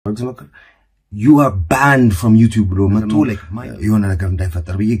you are banned from YouTube ብሎ መጥቶ like የሆነ ነገር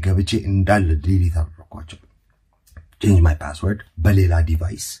እንዳይፈጠር ብዬ ገብቼ እንዳለ ዲሊት አደረኳቸው change my password በሌላ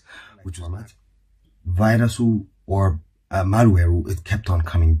device which was not virus or malware it kept on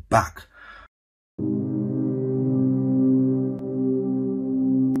coming back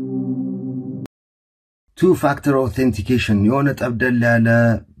two-factor authentication የሆነ ጠብደል ያለ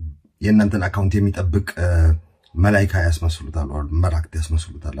የእናንተን አካውንት የሚጠብቅ መላእክት ያስመስሉታል or መላእክት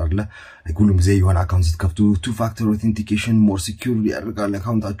ያስመስሉታል አይደለ ሁሉም ጊዜ የሆነ አካውንት ስትከፍቱ two-factor authentication more secure ያደርጋል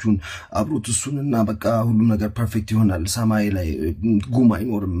አካውንታችሁን አብሮት እሱንና በቃ ሁሉም ነገር ፐርፌክት ይሆናል ሰማይ ላይ ጉም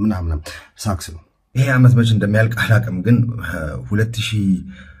አይኖርም ምናምን ሳክስ ነው ይሄ አመት መቼ እንደሚያልቅ አላቀም ግን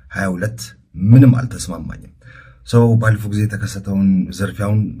 2022 ምንም አልተስማማኝም so ባለፈው ጊዜ ተከሰተውን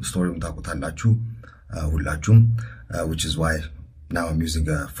ዘርፊያውን ስቶሪውን ታውቁታላችሁ ሁላችሁም which is why now I'm using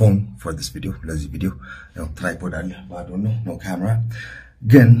a phone for this video ለዚህ ቪዲዮ ነው ትራይፖድ አለ ባዶ ነው no camera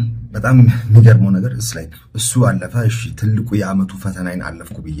ግን በጣም የሚገርመው ነገር is like እሱ አለፈ እሺ ትልቁ የአመቱ ፈተናዬን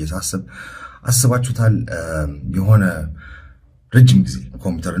አለፍኩ ብዬ አስባችሁታል የሆነ ረጅም ጊዜ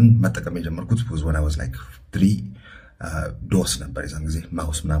ኮምፒውተርን መጠቀም የጀመርኩት was when I was like 3 ዶስ ነበር የዛን ጊዜ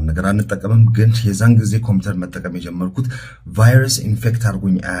ማውስ ምናምን ነገር አንጠቀምም ግን የዛን ጊዜ ኮምፒውተር መጠቀም የጀመርኩት ቫይረስ ኢንፌክት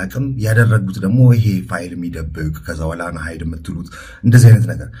አድርጎኝ አያቅም ያደረጉት ደግሞ ይሄ ፋይል የሚደብቅ ከዛ ወላ ነው ሃይድ የምትሉት እንደዚህ አይነት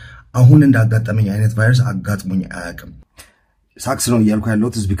ነገር አሁን እንዳጋጠመኝ አይነት ቫይረስ አጋጥሞኝ አያቅም ሳክስ ነው እያልኩ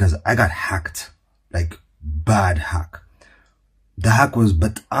ያለሁት is because I got hacked like bad hack the hack was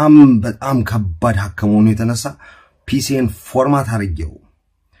በጣም ከባድ hack ከመሆኑ የተነሳ ፒሲን ፎርማት አድርጌው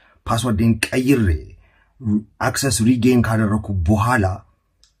ፓስወርድን ቀይሬ access regain ካደረኩ በኋላ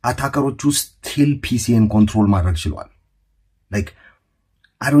አታከሮቹ still ፒሲን ኮንትሮል ማድረግ ችለዋል like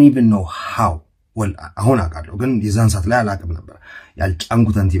I don't even know how well አሁን አቃለሁ ግን የዛን ሰዓት ላይ አላቀም ነበር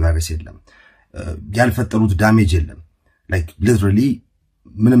ያልጫንኩት አንቲቫይረስ የለም ያልፈጠሩት ዳሜጅ የለም like literally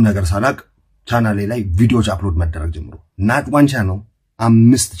ምንም ነገር ሳላቅ ቻናሌ ላይ ቪዲዮዎች አፕሎድ መደረግ ጀምሮ not one channel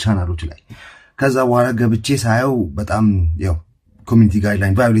 5 ቻናሎች ላይ ከዛ በኋላ ገብቼ ሳየው በጣም ያው community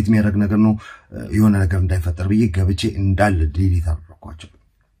guideline violate የሚያደርግ ነገር ነው የሆነ ነገር እንዳይፈጠር ብዬ ገብቼ እንዳለ ዲሊት አደረኳቸው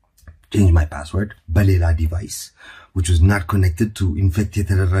change my password በሌላ device which was not connected to infect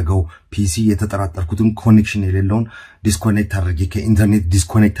የተደረገው PC የተጠራጠርኩትን connection የሌለውን disconnect አድርጌ ከኢንተርኔት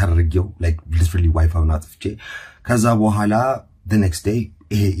disconnect አድርጌው like literally wifi not ፍቼ ከዛ በኋላ the next day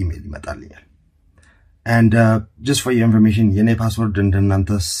ይሄ ኢሜል ይመጣልኛል and just for your information የኔ ፓስወርድ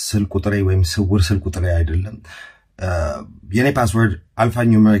እንደናንተ ስልክ ቁጥሬ ወይም ስውር ስልክ ቁጥሬ አይደለም የኔ ፓስወርድ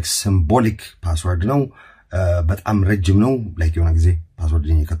alphanumeric symbolic password ነው በጣም ረጅም ነው like የሆነ ጊዜ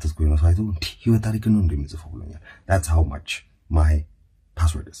ፓስወርድን የከተትኩ ነው ሳይቱ ህይወት ታሪክ ነው እንደሚጽፈው ብሎኛል that's how much my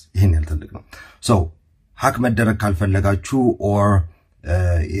password is ይሄን ያልተልቅ ነው so hack መደረግ ካልፈለጋችሁ or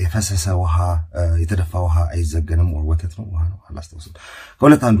የፈሰሰ ውሃ የተደፋ ውሃ አይዘገንም or ወተት ነው ውሃ ነው አላስተውስም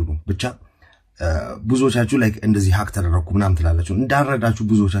ከሁለት አንዱ ነው ብቻ ብዙዎቻችሁ like እንደዚህ hack ተደረኩ ምናምን ትላላችሁ እንዳረዳችሁ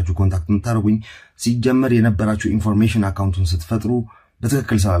ብዙዎቻችሁ ኮንታክት ምታረጉኝ ሲጀመር የነበራችሁ ኢንፎርሜሽን አካውንቱን ስትፈጥሩ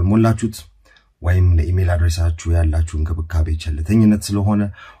በትክክል ስላልሞላችሁት ወይም ለኢሜል አድሬሳችሁ ያላችሁ እንክብካቤ ቸልተኝነት ስለሆነ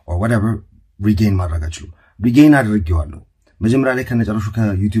or whatever regain ማድረጋችሁ regain አድርጌዋለሁ መጀመሪያ ላይ ከነጨረሹ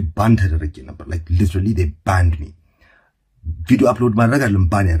ከዩቲዩብ ባን ተደረገ ነበር like literally they banned me ቪዲዮ አፕሎድ ማድረግ አለም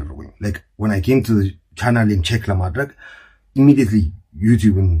ባን ያደረጉኝ like when I came to the channel and check ለማድረግ immediately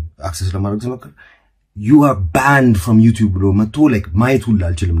YouTubeን access ለማድረግ ተመከረ you are banned from YouTube ብሎ መጥቶ like ማየት ሁሉ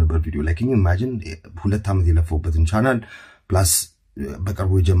አልችልም ነበር ቪዲዮ like can you imagine ሁለት አመት የለፈውበትን ቻናል plus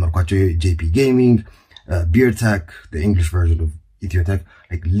በቅርቡ የጀመርኳቸው JayP gaming beer tech the English version of ETHIO tech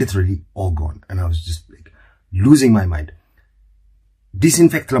like literally all gone and I was just like losing my mind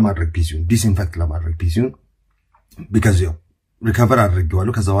disinfect ለማድረግ ፒሲውን because you recover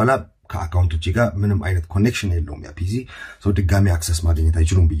አድርጌዋለሁ ከዛ በኋላ ከአካውንቶቼ ጋር ምንም አይነት ኮኔክሽን የለውም ያ ፒሲ so ድጋሚ አክሰስ ማግኘት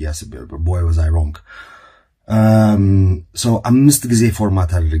አይችሉም ብዬ አስቤ boy was I wrong so አምስት ጊዜ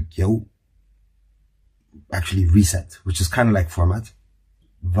ፎርማት አድርጌው actually reset which is kind of like format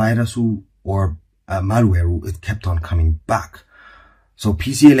virus or malware it kept on coming back so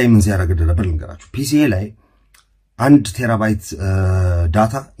PC ላይ ምን ሲያደርግ ነበር ልንገራችሁ PC ላይ 1 ቴራባይት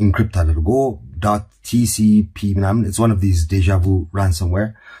ዳታ ኢንክሪፕት አድርጎ .tcp ምናምን it's one of these deja vu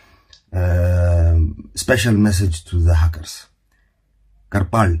ransomware special message to the hackers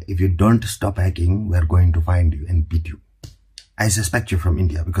Karpal if you don't stop hacking we are going to find you and beat you I suspect you're from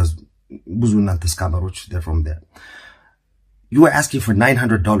India because ብዙ እናንተ ስካመሮች they're from there you were asking for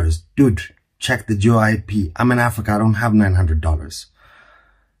 $900 dude check the JayP I'm in Africa I don't have $900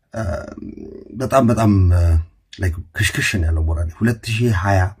 በጣም like ክሽክሽን ያለው ሞራል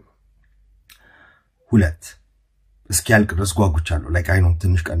 2022 እስኪያልቅ ድረስ ጓጉቻለሁ like I know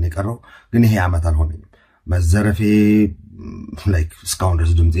ትንሽ ቀን የቀረው ግን ይሄ አመት አልሆነኝም መዘረፌ like እስካሁን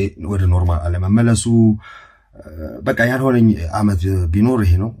ድረስ ድምጼ ወደ ኖርማል አለመመለሱ በቃ ያልሆነኝ አመት ቢኖር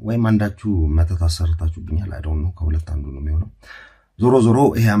ይሄ ነው ወይም አንዳችሁ መተት አሰርታችሁብኛል I don't know ከሁለት አንዱ ነው የሚሆነው ዞሮ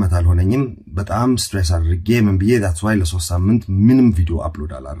ይሄ አመት አልሆነኝም በጣም ስትሬስ አድርጌ ምን ብዬ that's why ለሶስት ሳምንት ምንም ቪዲዮ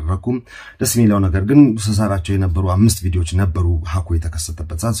አፕሎድ አላደረኩም ደስ የሚለው ነገር ግን ሰሳራቸው የነበሩ 5 ቪዲዮዎች ነበሩ ሀኩ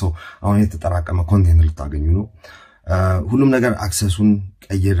የተከሰተበት ሰው አሁን የተጠራቀመ ኮንቴንት ልታገኙ ነው ሁሉም ነገር አክሰሱን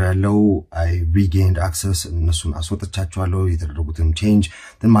ቀይራለው I regained access እነሱን አስወጥቻቸዋለሁ የተደረጉትን change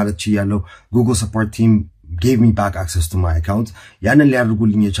ማለት ይያለው Google support team gave me back access to my account ያንን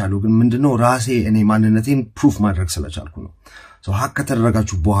ሊያደርጉልኝ የቻሉ ግን ምንድነው ራሴ እኔ ማንነቴን proof ማድረግ ስለቻልኩ ነው so hack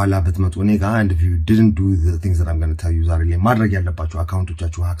ከተደረጋችሁ በኋላ በትመጡ እኔ ጋር and if you didn't do the things that I'm going to tell you ዛሬ ላይ ማድረግ ያለባችሁ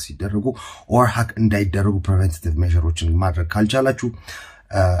አካውንቶቻችሁ hack ሲደረጉ or hack እንዳይደረጉ preventative measureዎችን ማድረግ ካልቻላችሁ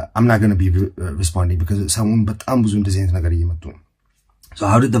I'm not going to be responding because someone በጣም ብዙ እንደዚህ አይነት ነገር እየመጡ ነው so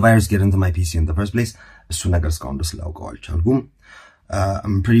how did the virus get into my PC in the first place እሱ ነገር እስካሁን ድረስ ላውቀው አልቻልኩም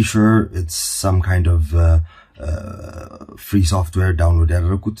I'm pretty sure it's some kind of free software download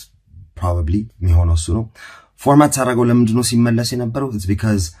ያደረኩት probably የሚሆነው እሱ ነው format አደረገው ለምንድነው ሲመለስ የነበረው it's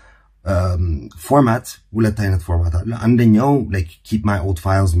because format ሁለት አይነት format አለ አንደኛው like keep my old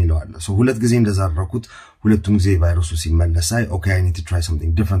files ሚለው አለ so ሁለት ጊዜ እንደዛ አደረኩት ሁለቱም ጊዜ ቫይረሱ ሲመለሳይ okay I need to try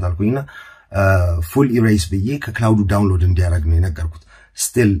something different አልኩኝና full erase ብዬ ከክላውዱ ዳውንሎድ እንዲያደርግ ነው የነገርኩት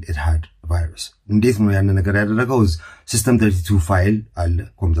still it had virus እንዴት ነው ያን ነገር ያደረገው system 32 ፋይል አለ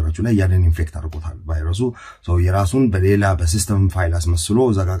ኮምፒውተራችሁ ላይ ያንን ኢንፌክት አድርጎታል ቫይረሱ so የራሱን በሌላ በሲስተም ፋይል አስመስሎ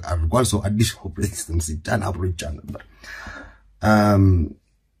ዘጋ አድርጓል so አዲስ ኦፕሬቲንግ ሲስተም ሲጫን አብሮ ይጫን ነበር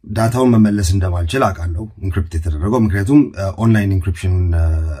ዳታውን መመለስ እንደማልችል አቃለው ኢንክሪፕት የተደረገው ምክንያቱም ኦንላይን ኢንክሪፕሽን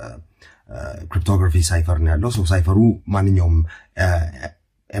cryptography cipher ነው ያለው so cipher ማንኛውም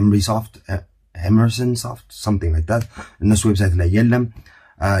Emerson soft something like that እነሱ ዌብሳይት ላይ የለም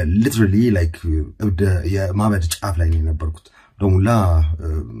literally like የማበድ ጫፍ ላይ ነው የነበርኩት ደሙላ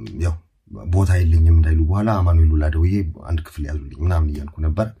ያው ቦታ የለኝም እንዳይሉ በኋላ አማኑኤል ላደውዬ አንድ ክፍል ያዙልኝ ምናምን ይያልኩ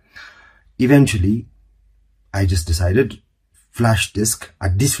ነበር eventually I just decided flash disk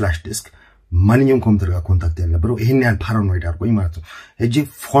አዲስ flash disk ማንኛውም ኮምፒውተር ጋር ኮንታክት ያልነበረው ይሄን ያህል ፓራኖይድ አድርጎኝ ማለት ነው ሄጄ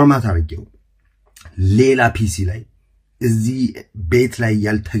ፎርማት አድርጌው ሌላ ፒሲ ላይ እዚህ ቤት ላይ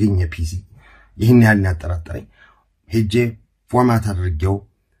ያልተገኘ ፒሲ ይሄን ያህል ያጠራጠረኝ ሄጄ ፎርማት አድርጌው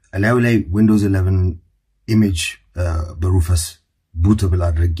አላው ላይ ዊንዶውስ 11 ኢሜጅ በሩፈስ bootable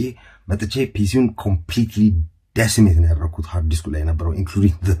አድርጌ መጥቼ ፒሲውን completely decimate ነው ያደረኩት ሃርድ ዲስኩ ላይ ነበረው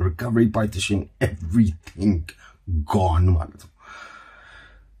including the recovery partition everything gone ማለት ነው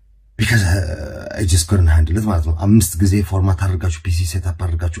because I just couldn't handle it ማለት ነው አምስት ጊዜ ፎርማት አድርጋችሁ ፒሲ ሴትአፕ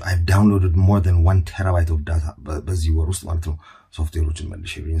አድርጋችሁ I've downloaded more than 1 terabyte of data በዚህ ወር ውስጥ ማለት ነው ሶፍትዌሮችን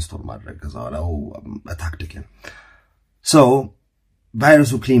መልሼ ሪኢንስቶል ማድረግ ከዛው attacked again so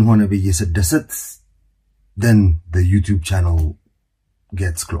virus clean ሆነ በየ ሰደሰት then the YouTube channel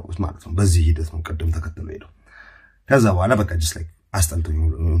gets closed ማለት ነው በዚህ ሂደት ነው ቀደም ተከተለ ሄዶ ከዛ በኋላ በቃ just like አስጠልቶኝ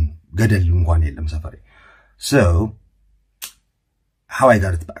ገደል እንኳን የለም ሰፈሬ so how I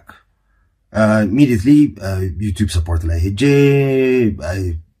got it back immediately YouTube support ላይ ሄጄ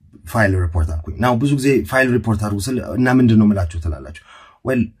file report አልኩኝ now ብዙ ጊዜ file report አድርጉ እና ምንድነው መላችሁ ተላላችሁ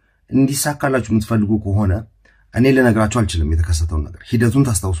well እንዲሳካላችሁ የምትፈልጉ ከሆነ እኔ ለነገራችሁ አልችልም የተከሰተው ነገር ሂደቱን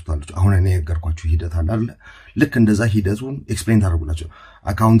ታስተውሱታላችሁ አሁን እኔ የነገርኳችሁ ሂደት አለ አይደል ልክ እንደዛ ሂደቱን ኤክስፕሌን ታደርጉላችሁ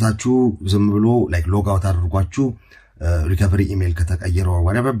አካውንታችሁ ዝም ብሎ like log out አድርጓችሁ recovery email ከተቀየረ or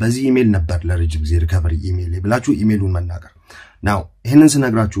whatever በዚህ email ነበር ለረጅም ጊዜ recovery email ብላችሁ ኢሜሉን መናገር now ይሄንን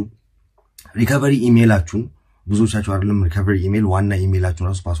ስነግራችሁ recovery emailአችሁን ብዙዎቻችሁ አይደለም recovery email ዋና ኢሜላችሁን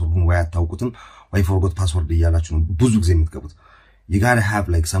ራሱ ፓስወርዱን ወይ አታውቁትም ወይ forgot password ይያላችሁ ነው ብዙ ጊዜ የምትገቡት you got to have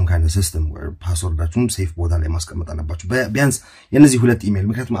like some kind of system where passwordአችሁን safe ቦታ ላይ ማስቀመጥ አለባችሁ ቢያንስ የነዚህ ሁለት ኢሜል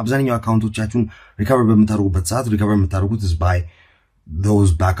ምክንያቱም አብዛኛው አካውንቶቻችሁን recover በመታረጉበት ሰዓት recover የምታረጉት is by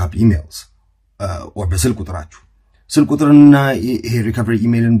those backup emails or በስልክ ቁጥራችሁ ስልክ ቁጥርና ይሄ recovery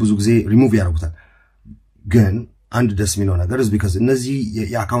emailን ብዙ ጊዜ remove ያደርጉታል ግን አንድ ደስ የሚለው ነገር is because እነዚህ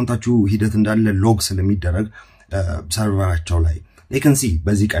የአካውንታችሁ ሂደት እንዳለ ሎግ ስለሚደረግ ሰርቨራቸው ላይ they can see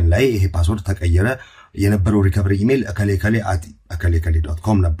በዚህ ቀን ላይ ይሄ ፓስወርድ ተቀየረ የነበረው recovery email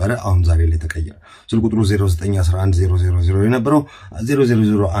akale.com ነበረ አሁን ዛሬ ላይ ተቀየረ ስልክ ቁጥሩ 09110000 የነበረው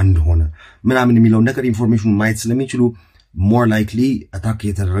 0001 ሆነ ምናምን የሚለው ነገር ኢንፎርሜሽን ማየት ስለሚችሉ more likely attack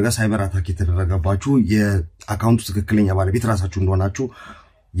የተደረገ ሳይበር አታክ የተደረገባችሁ የአካውንቱ ትክክለኛ ባለቤት ራሳችሁ እንደሆናችሁ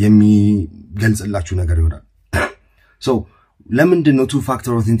የሚገልጽላችሁ ነገር ይሆናል so ለምንድነው two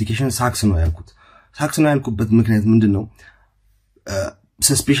factor authentication ሳክስ ነው ያልኩበት ምክንያት ምንድነው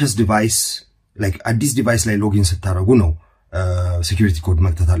suspicious device like አዲስ ዲቫይስ ላይ ሎጊን ስታረጉ ነው security code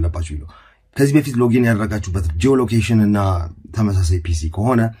መክተት አለባችሁ ይለው ከዚህ በፊት ሎጊን ያደረጋችሁበት ጂኦሎኬሽን እና ተመሳሳይ ፒሲ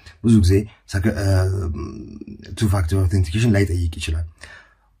ከሆነ ብዙ ጊዜ two factor authentication ላይ ጠይቅ ይችላል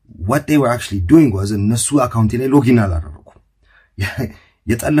what they were actually doing was እነሱ አካውንት ላይ ሎጊን አላደረጉ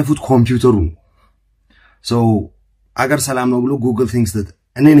የጠለፉት ኮምፒውተሩን so አገር ሰላም ነው ብሎ Google thinks that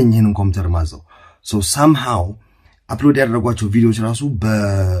እኔ ነኝ ይሄንን ኮምፒውተር ማዘው so somehow አፕሎድ ያደረጓቸው ቪዲዮዎች ራሱ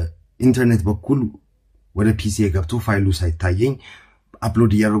በኢንተርኔት በኩል ወደ ፒሲ ገብቶ ፋይሉ ሳይታየኝ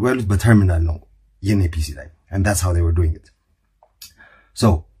አፕሎድ ያደረጉ ያሉት በተርሚናል ነው የኔ ፒሲ ላይ and that's how they were doing it so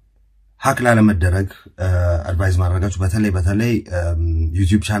hack ላለመደረግ advise ማድረጋችሁ በተለይ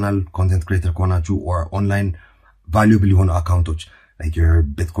YouTube channel content creator ከሆናችሁ or online valuable የሆኑ አካውንቶች like your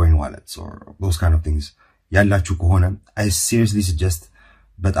Bitcoin wallets or those kind of things ያላችሁ ከሆነ I seriously suggest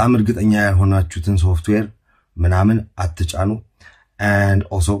በጣም እርግጠኛ ያልሆናችሁትን ሶፍትዌር ምናምን አትጫኑ and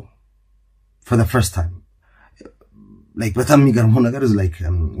also for the first time like በጣም የሚገርመው ነገር is like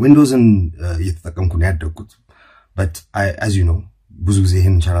Windowsን እየተጠቀምኩ ነው ያደግኩት but as you know ብዙ ጊዜ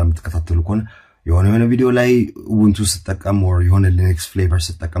ይሄን ቻናል የምትከታተሉ ከሆነ የሆነ ቪዲዮ ላይ Ubuntu ስትጠቀም or የሆነ Linux flavor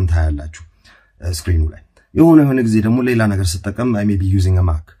ስትጠቀም ታያላችሁ ስክሪኑ ላይ የሆነ ጊዜ ደግሞ ሌላ ነገር ስትጠቀም I may be using a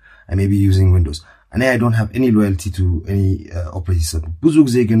Mac I may be using Windows and I don't have any loyalty to any operating system ብዙ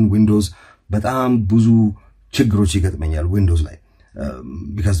ጊዜ ግን Windows በጣም ብዙ ችግሮች ይገጥመኛል Windows ላይ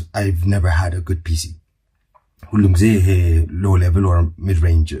because I've never had a good PC ሁሉም ጊዜ ይሄ low level or mid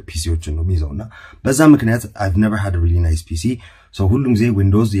range PCዎችን ነው የሚይዘውና በዛ ምክንያት I've never had a really nice PC so ሁሉም ጊዜ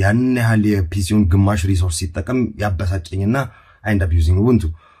Windows ያን ያህል የፒሲውን ግማሽ ሪሶርስ ሲጠቀም ያበሳጨኝና I end up using Ubuntu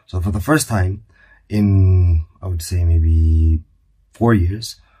so for the first time in I would say maybe 4 years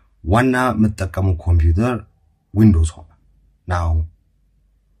ዋና መጠቀሙ ኮምፒውተር Windows ሆነ now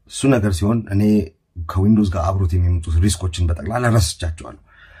እሱ ነገር ሲሆን እኔ ከዊንዶውስ ጋር አብሮት የሚመጡት ሪስኮችን በጠቅላላ ረስቻቸዋለሁ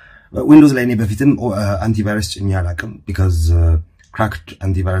Windows ላይ እኔ በፊትም አንቲቫይረስ ጭኛ አላቅም because cracked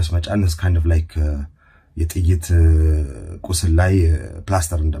antivirus መጫን is kind of like የጥይት ቁስል ላይ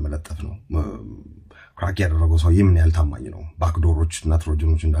ፕላስተር እንደመለጠፍ ነው crack ያደረገው ሰው ምን ያልታማኝ ነው ባክዶሮች እና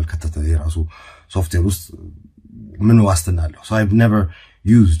ትሮጀኖች እንዳልከተተ የራሱ ሶፍትዌር ውስጥ ምን ዋስትና አለው so I've never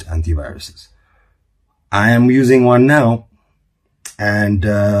used antiviruses I am using one now and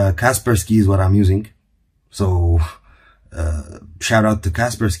Kaspersky is what I'm using so shout out to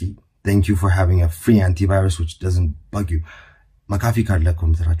Kaspersky thank you for having a free antivirus which doesn't bug you McAfee card la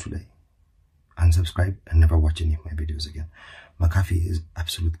computer ላይ unsubscribe and never watch any of my videos again McAfee is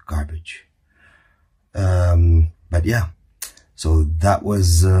absolute garbage but yeah so that was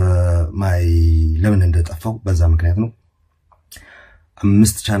my ለምን እንደጠፋው በዛ ምክንያት ነው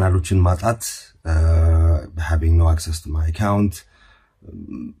አምስት ቻናሎችን ማጣት having no access to my account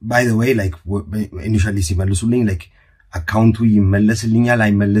by the way like initially ሲመልሱልኝ like አካውንቱ ይመለስልኛል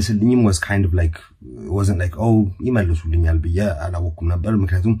አይመለስልኝም was kind of like it wasn't like oh ይመልሱልኛል ብዬ አላወኩም ነበር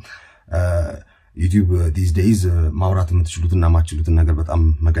ምክንያቱም YouTube these days ማውራት የምትችሉትና ማችሉትን ነገር በጣም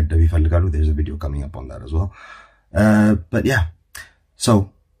መገደብ ይፈልጋሉ there's a video coming up on that as well but yeah so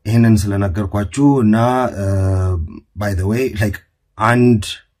ይሄንን ስለነገርኳችሁ እና by the way like አንድ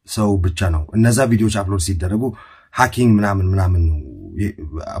ሰው ብቻ ነው እነዛ ቪዲዮዎች አፕሎድ ሲደረጉ ሃኪንግ ምናምን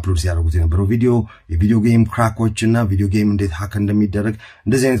አፕሎድ ሲያደርጉት የነበረው ቪዲዮ የቪዲዮ ጌም ክራኮችና ቪዲዮ ጌም እንዴት ሃክ እንደሚደረግ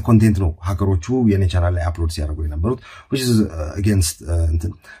እንደዚህ አይነት ኮንቴንት ነው ሃከሮቹ የኔ ቻናል ላይ አፕሎድ ሲያደርጉ የነበሩት which is against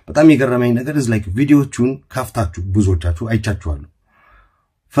እንትን በጣም የገረመኝ ነገር is like ቪዲዮቹን ካፍታችሁ ብዙዎቻችሁ አይቻችኋለሁ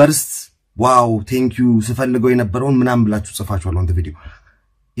first wow thank you ስፈልገው የነበረውን ምናምን ብላችሁ ጽፋችኋል on the video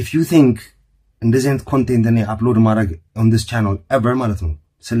if you think እንደዚህ አይነት ኮንቴንት እኔ አፕሎድ ማድረግ on this channel ever ማለት ነው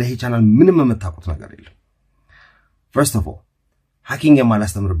ስለዚህ ቻናል ምንም የምታውቁት ነገር የለም first of all hacking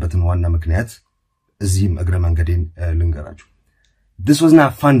የማላስተምርበትን ዋና ምክንያት እዚህም እግረ መንገዴን ልንገራችሁ this was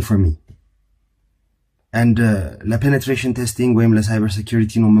not fun for me and ለpenetration testing ወይም ለcyber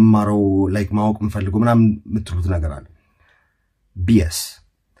security ነው መማረው like ማወቅ ምፈልገው ምናምን ምትሉት ነገር አለ BS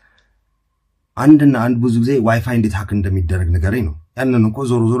አንድ ብዙ ጊዜ ዋይፋይ እንዴት ሃክ እንደሚደረግ ነገረኝ ነው ያንን እኮ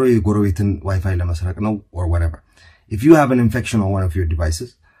ዞሮ የጎረቤትን ዋይፋይ ለመስረቅ ነው or whatever if you have an infection on one of your devices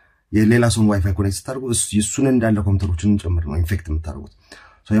የሌላ ሰውን ዋይፋይ ኮኔክት ታርጉ እሱን እንዳለ ኮምፒውተሮችን ጨምር ነው ኢንፌክት የምታርጉት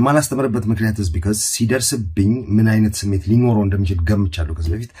so የማላስተምርበት ምክንያት is because ሲደርስብኝ ምን አይነት ስሜት ሊኖረው እንደሚችል ገምቻለሁ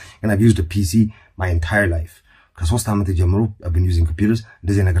ከዚህ በፊት and I've used a PC my entire life ከ3 ዓመት ጀምሮ I've been using computers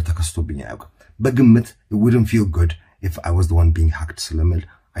እንደዚህ ነገር ተከስቶብኝ አያውቅም በግምት it wouldn't feel good if I was the one being hacked ስለምል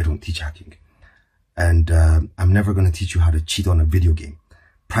I don't teach hacking and I'm never going to teach you how to cheat on a video game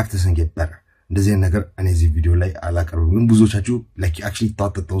practice and get better እንደዚህ ነገር እኔ እዚህ ቪዲዮ ላይ አላቀርብም ግን ብዙዎቻችሁ like you actually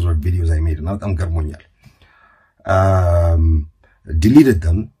thought that those were videos I made እና በጣም ገርሞኛል deleted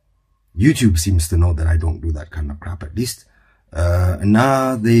them YouTube seems to know that I don't do that kind of crap at least and now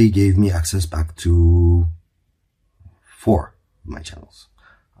they gave me access back to 4 of my channels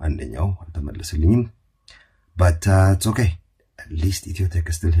አንደኛው አልተመለሰልኝም but it's okay at least ETHIO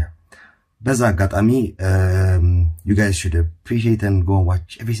is still here በዛ አጋጣሚ you guys should appreciate and go and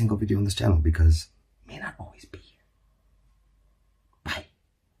watch every single video on this channel because it may not always be here bye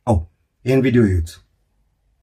oh in video youth